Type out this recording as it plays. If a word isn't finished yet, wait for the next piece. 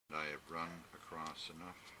I have run across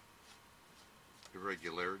enough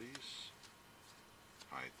irregularities.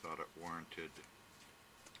 I thought it warranted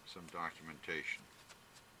some documentation.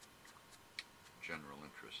 General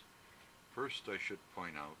interest. First, I should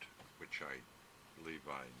point out, which I believe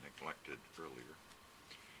I neglected earlier,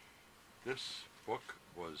 this book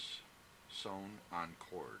was sewn on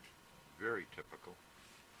cord, very typical,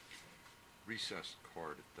 recessed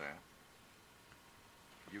cord at that.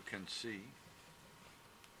 You can see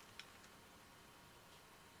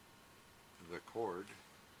the cord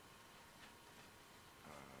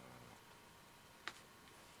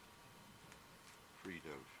freed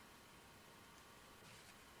of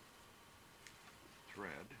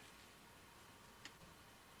thread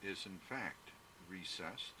is in fact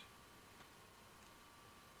recessed.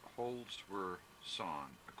 Holes were sawn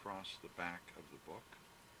across the back of the book,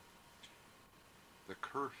 the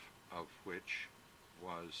kerf of which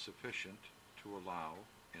was sufficient to allow,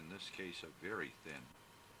 in this case, a very thin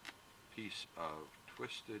piece of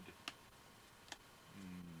twisted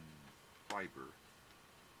fiber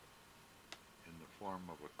in the form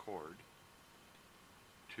of a cord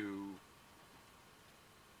to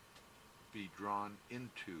be drawn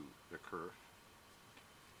into the kerf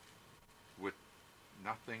with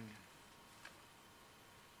nothing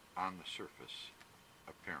on the surface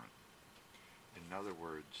apparent. In other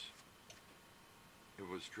words, it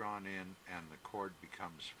was drawn in and the cord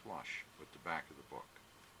becomes flush with the back of the book,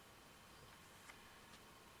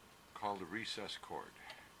 called a recess cord,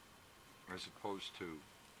 as opposed to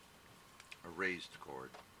a raised cord.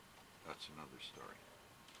 That's another story.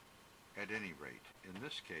 At any rate, in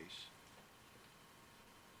this case,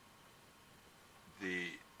 the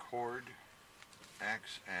cord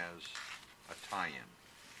acts as a tie-in.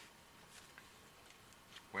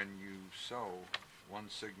 When you sew one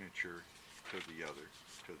signature to the other,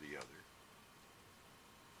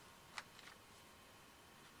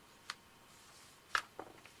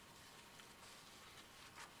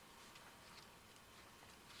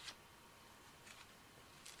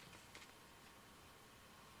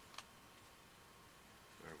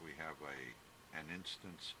 there we have an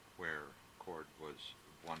instance where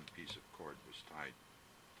one piece of cord was tied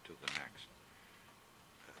to the next.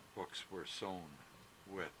 Books were sewn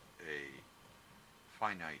with a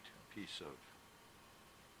finite piece of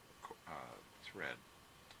thread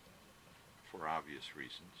for obvious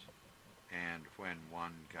reasons, and when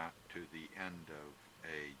one got to the end of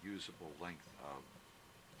a usable length of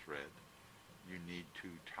thread, you need to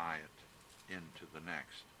tie it into the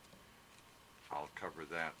next. I'll cover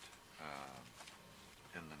that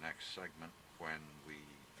in the next segment when we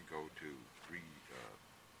go to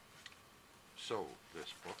sew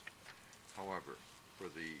this book. However, for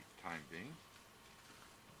the time being,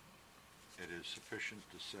 it is sufficient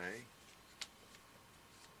to say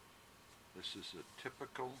this is a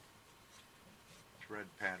typical thread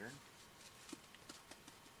pattern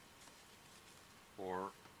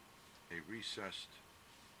for a recessed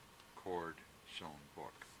cord sewn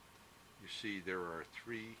book. You see there are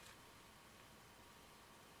three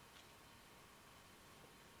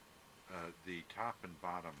the top and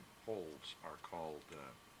bottom holes are called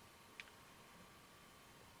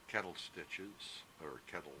kettle stitches, or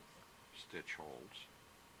kettle stitch holes.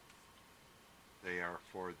 They are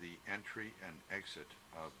for the entry and exit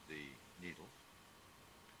of the needle.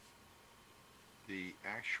 The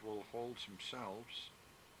actual holes themselves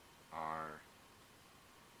are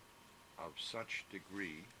of such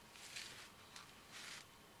degree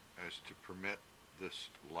as to permit this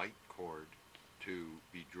light cord to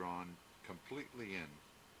be drawn completely in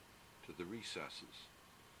to the recesses.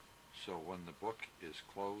 So when the book is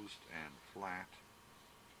closed and flat,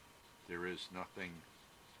 there is nothing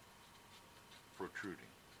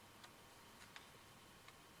protruding.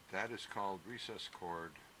 That is called recess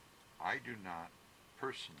cord. I do not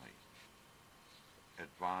personally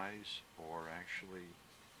advise or actually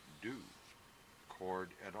do cord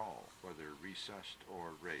at all, whether recessed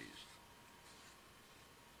or raised.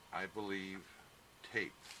 I believe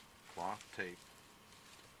tape, cloth tape,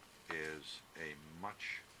 is a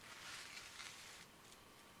much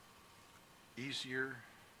easier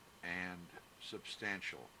and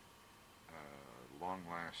substantial,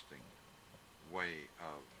 long-lasting way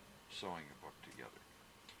of sewing a book together.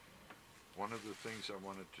 One of the things I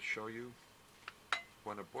wanted to show you,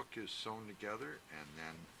 when a book is sewn together and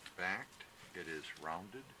then backed, it is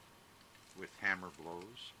rounded with hammer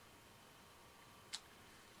blows.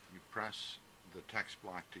 You press the text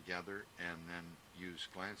block together and then use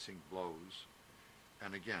glancing blows,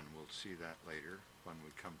 and again we'll see that later when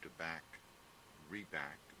we come to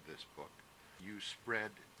reback this book. You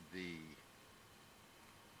spread the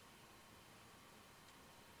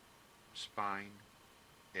spine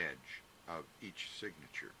edge of each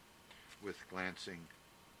signature with glancing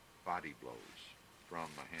body blows from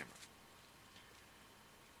a hammer.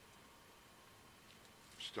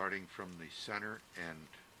 Starting from the center and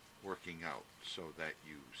working out so that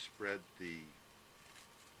you spread the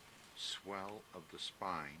swell of the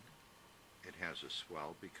spine. It has a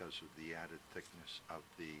swell because of the added thickness of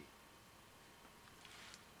the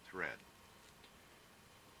thread.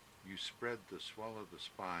 You spread the swell of the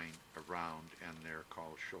spine around, and they're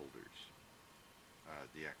called shoulders,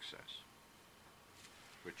 the excess,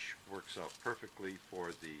 which works out perfectly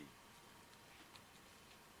for the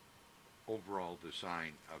overall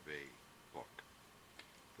design of a book.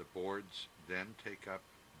 The boards then take up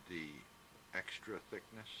the extra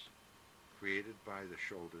thickness created by the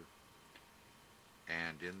shoulder,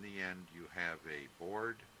 and in the end you have a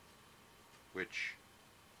board which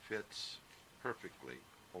fits perfectly,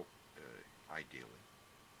 ideally,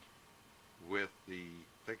 with the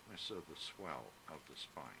thickness of the swell of the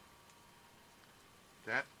spine.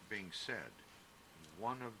 That being said,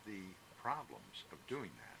 one of the problems of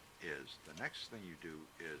doing that is the next thing you do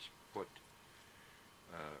is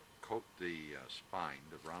coat the spine,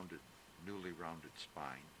 the newly rounded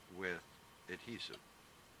spine, with adhesive.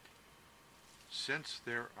 Since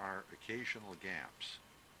there are occasional gaps,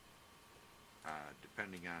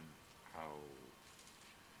 depending on how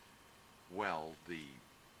well the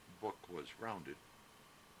book was rounded,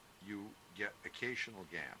 you get occasional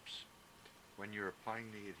gaps. When you're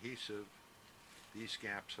applying the adhesive, these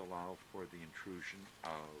gaps allow for the intrusion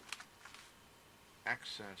of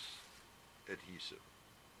excess adhesive.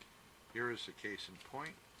 Here is a case in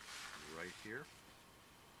point, right here.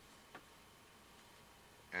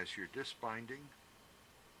 As you're disbinding,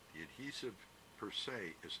 the adhesive per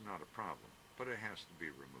se is not a problem, but it has to be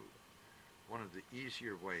removed. One of the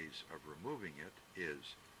easier ways of removing it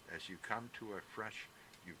is, as you come to a fresh,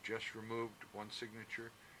 you've just removed one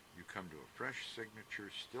signature, you come to a fresh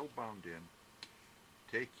signature still bound in,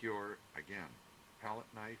 take your, again,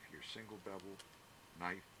 palette knife, your single bevel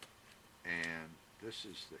knife, and this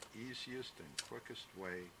is the easiest and quickest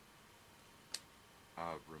way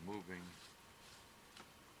of removing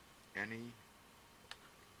any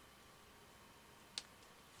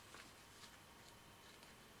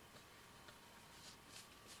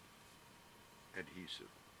adhesive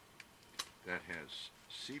that has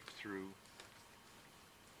seeped through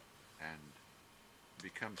and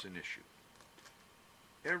becomes an issue.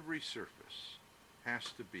 Every surface has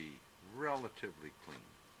to be relatively clean.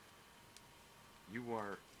 You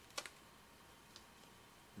are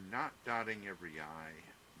not dotting every I,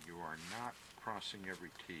 you are not crossing every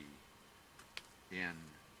T in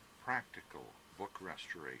practical book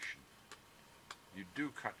restoration. You do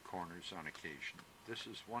cut corners on occasion. This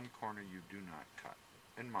is one corner you do not cut,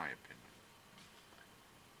 in my opinion.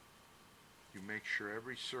 You make sure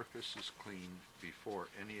every surface is clean before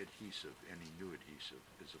any adhesive, any new adhesive,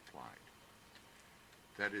 is applied.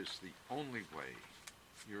 That is the only way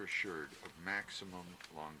you're assured of maximum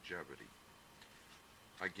longevity.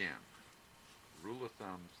 Again, rule of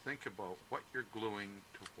thumb, think about what you're gluing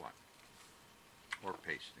to what, or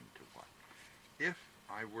pasting to what. If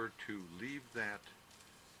I were to leave that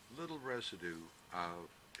little residue of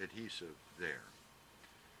adhesive there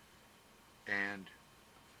and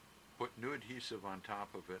put new adhesive on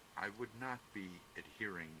top of it, I would not be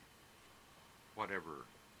adhering whatever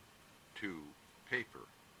to paper.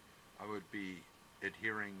 I would be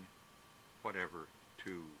adhering whatever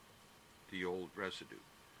to the old residue.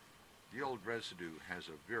 The old residue has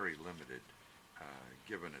a very limited,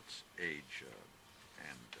 given its age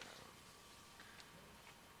and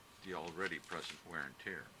the already present wear and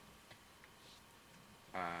tear.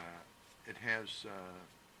 It has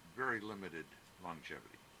very limited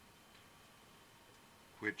longevity,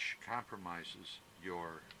 which compromises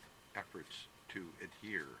your efforts to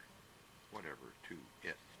adhere whatever to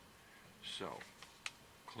it. So,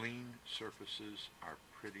 clean surfaces are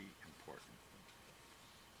pretty important.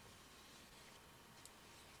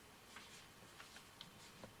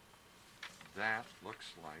 That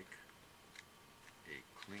looks like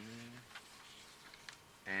a clean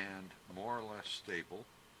and more or less stable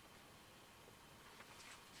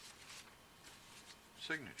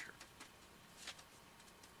signature.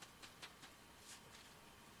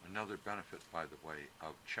 Another benefit, by the way,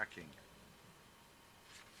 of checking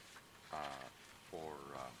for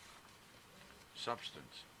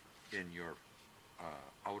substance in your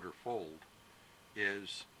outer fold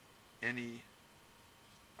is any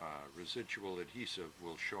residual adhesive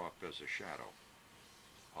will show up as a shadow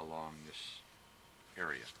along this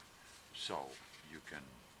area. So you can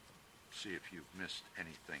see if you've missed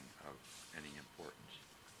anything of any importance.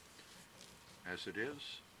 As it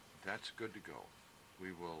is, that's good to go.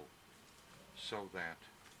 We will sew that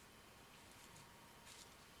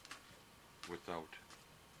without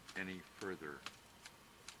any further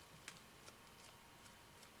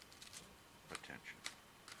attention.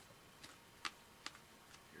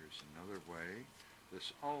 Here's another way.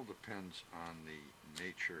 This all depends on the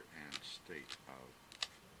nature and state of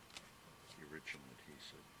the original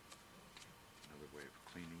adhesive. Another way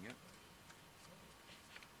of cleaning it.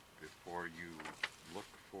 Before you look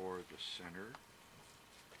for the center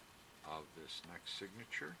of this next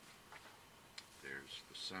signature, there's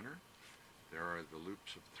the center. There are the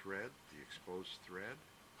loops of thread, the exposed thread.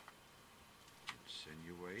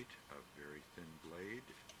 Insinuate a very thin blade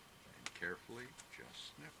and carefully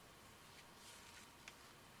just snip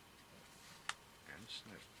and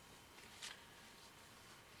snip.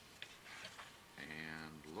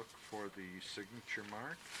 And look for the signature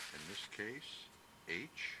mark, in this case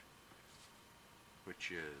H,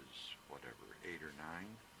 which is whatever, 8 or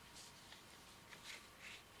 9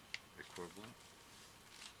 equivalent.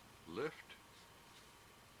 Lift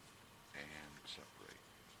and separate.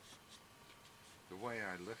 The way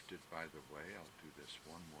I lifted, by the way, I'll do this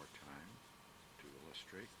one more time to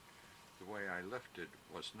illustrate. The way I lifted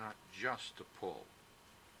was not just to pull.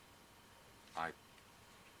 I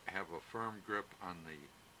have a firm grip on the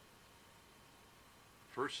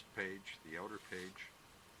first page, the outer page.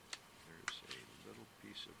 There's a little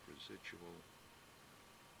piece of residual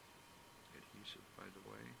adhesive, by the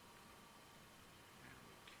way. And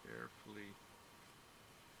we carefully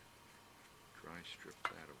dry strip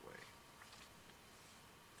that away.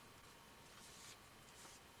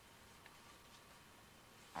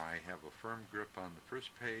 I have a firm grip on the first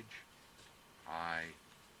page. I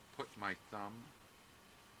put my thumb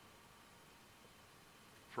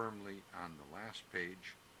firmly on the last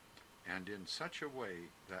page, and in such a way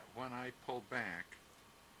that when I pull back,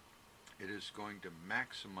 it is going to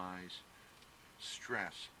maximize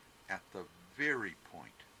stress at the very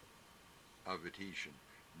point of adhesion.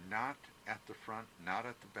 Not at the front, not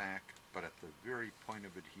at the back, but at the very point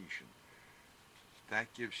of adhesion.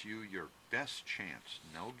 That gives you your best chance,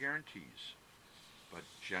 no guarantees, but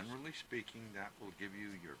generally speaking, that will give you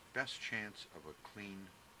your best chance of a clean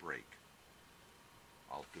break.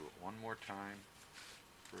 I'll do it one more time.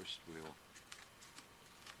 First we'll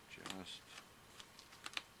just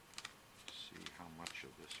see how much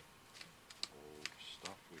of this old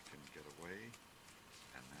stuff we can get away,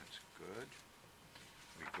 and that's good.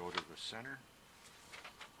 We go to the center,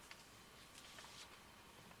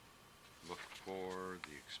 look for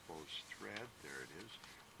the exposed thread. There it is.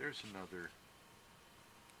 There's another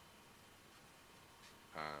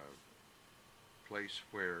place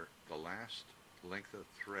where the last length of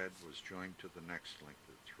thread was joined to the next length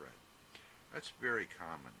of thread. That's very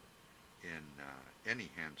common in any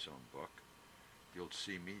hand-sewn book. You'll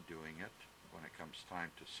see me doing it when it comes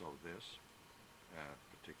time to sew this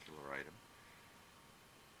particular item.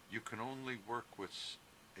 You can only work with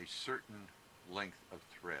a certain length of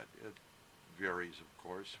thread. It varies, of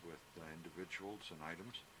course, with individuals and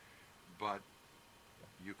items, but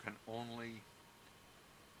you can only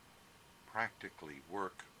practically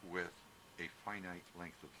work with a finite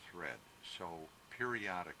length of thread. So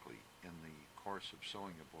periodically in the course of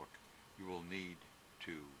sewing a book, you will need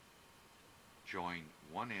to join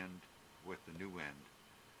one end with the new end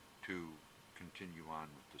to continue on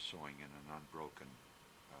with the sewing in an unbroken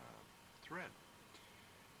thread.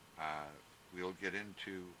 We'll get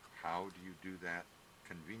into how do you do that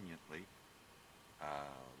conveniently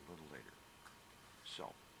a little later.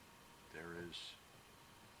 So there is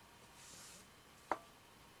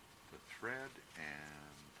the thread,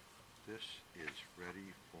 and this is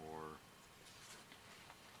ready for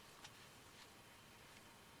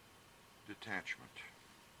detachment.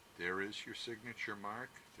 There is your signature mark.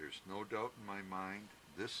 There's no doubt in my mind.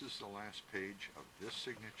 This is the last page of this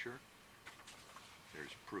signature.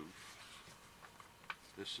 There's proof.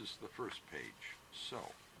 This is the first page. So,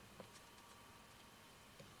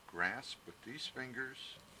 grasp with these fingers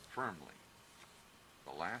firmly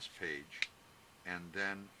the last page, and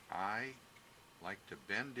then I like to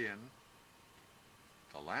bend in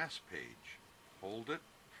the last page, hold it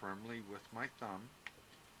firmly with my thumb,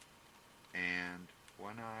 and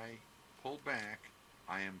when I pull back,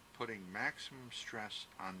 I am putting maximum stress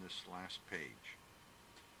on this last page.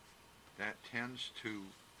 That tends to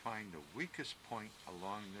find the weakest point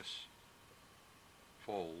along this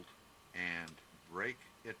fold and break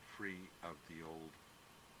it free of the old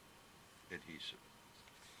adhesive.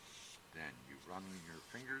 Then you run your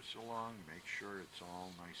fingers along, make sure it's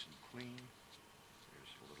all nice and clean.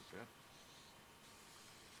 There's a little bit.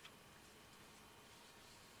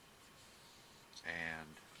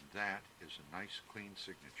 And that is a nice clean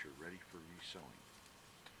signature ready for resewing.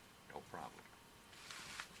 No problem.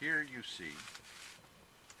 Here you see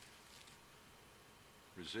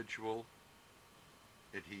residual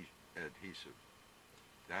adhesive.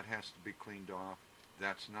 That has to be cleaned off.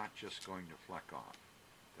 That's not just going to fleck off.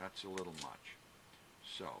 That's a little much.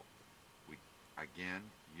 So we again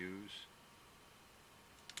use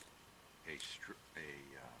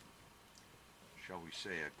shall we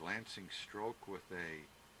say, a glancing stroke with a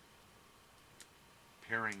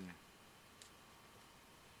paring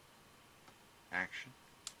action.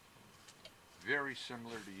 Very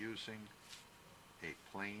similar to using a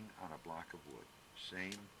plane on a block of wood.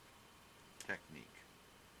 Same technique.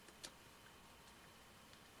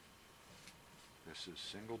 This is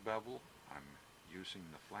single bevel. I'm using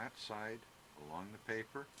the flat side along the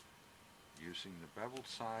paper, using the beveled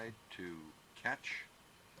side to catch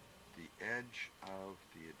the edge of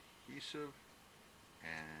the adhesive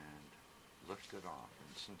and lift it off.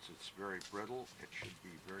 And since it's very brittle, it should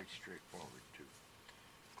be very straightforward to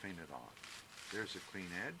clean it off. There's a clean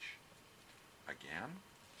edge. Again,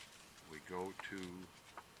 we go to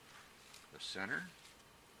the center,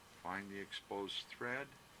 find the exposed thread,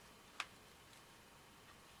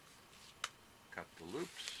 cut the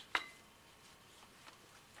loops,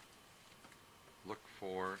 look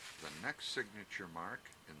for the next signature mark,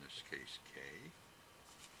 in this case K.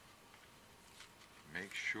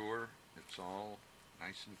 Make sure it's all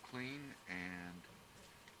nice and clean and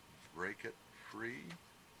break it free.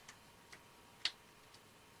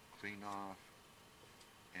 Clean off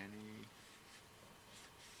any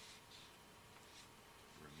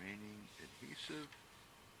remaining adhesive,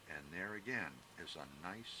 and there again is a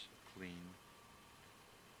nice clean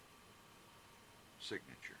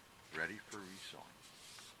signature ready for resewing.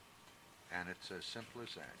 And it's as simple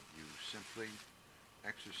as that. You simply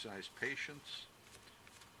exercise patience,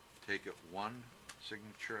 take it one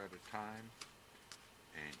signature at a time,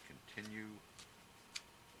 and continue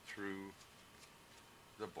through